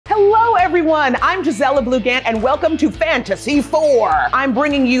everyone, I'm Gisela Blugant and welcome to Fantasy 4. I'm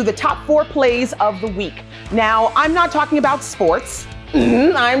bringing you the top 4 plays of the week. Now, I'm not talking about sports.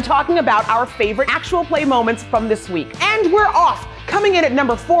 I'm talking about our favorite actual play moments from this week. And we're off. Coming in at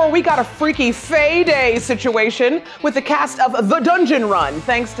number 4, we got a freaky Feyday situation with the cast of The Dungeon Run,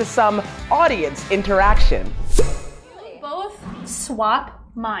 thanks to some audience interaction. Both swap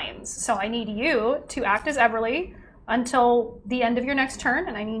minds. So I need you to act as Everly until the end of your next turn,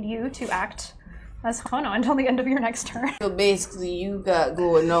 and I need you to act as Hono until the end of your next turn. So basically, you got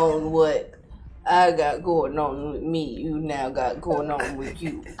going on what I got going on with me, you now got going on with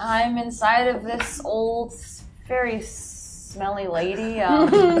you. I'm inside of this old, very smelly lady.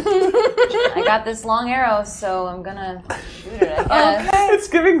 I got this long arrow, so I'm gonna shoot it, I guess. Okay. It's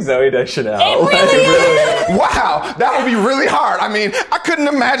giving Zoe Deschanel. It really is! Wow, that would be really hard. I mean, I couldn't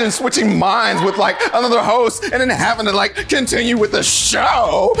imagine switching minds with like another host and then having to like continue with the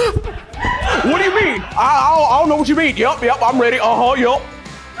show. What do you mean? I don't know what you mean. Yep, I'm ready. Yep.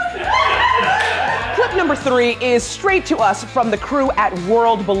 Clip number 3 is straight to us from the crew at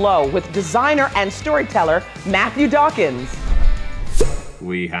World Below with designer and storyteller Matthew Dawkins.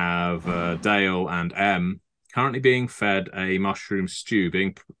 We have Dale and Em currently being fed a mushroom stew,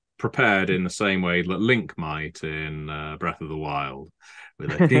 being prepared in the same way that Link might in Breath of the Wild,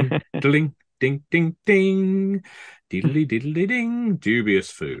 with a ding, ding, ding, ding, ding, diddly diddly ding,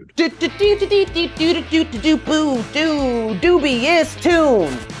 dubious food. Dubious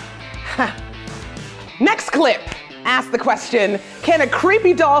tune. Next clip. Ask the question: can a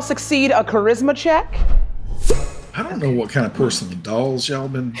creepy doll succeed a charisma check? I don't know what kind of personal dolls y'all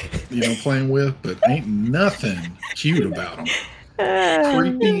been, playing with, but ain't nothing cute about them.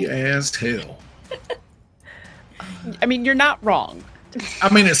 Creepy as hell. I mean, you're not wrong.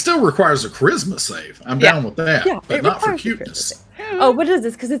 I mean, it still requires a charisma save. I'm down with that, but not for cuteness. Oh, what is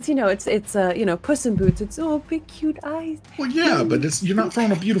this? Because it's Puss in Boots. It's big cute eyes. Well, yeah, but you're not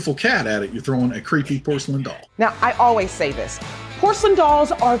throwing a beautiful cat at it. You're throwing a creepy porcelain doll. Now, I always say this. Porcelain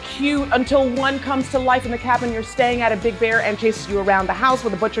dolls are cute until one comes to life in the cabin you're staying at, a big bear, and chases you around the house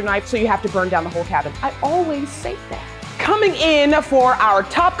with a butcher knife, so you have to burn down the whole cabin. I always say that. Coming in for our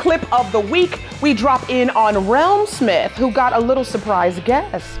top clip of the week, we drop in on Realmsmith, who got a little surprise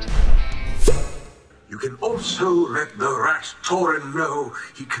guest. You can also let the rat Torin know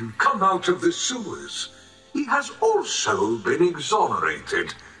he can come out of the sewers. He has also been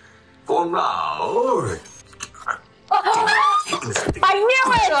exonerated. For now... I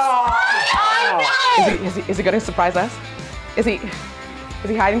knew it! I knew it! Is he going to surprise us? Is he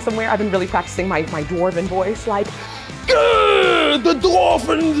hiding somewhere? I've been really practicing my dwarven voice, like, the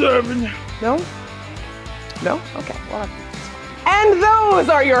dwarven. No? No? Okay. Well, and those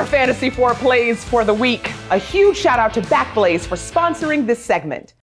are your Fantasy 4 plays for the week. A huge shout out to Backblaze for sponsoring this segment.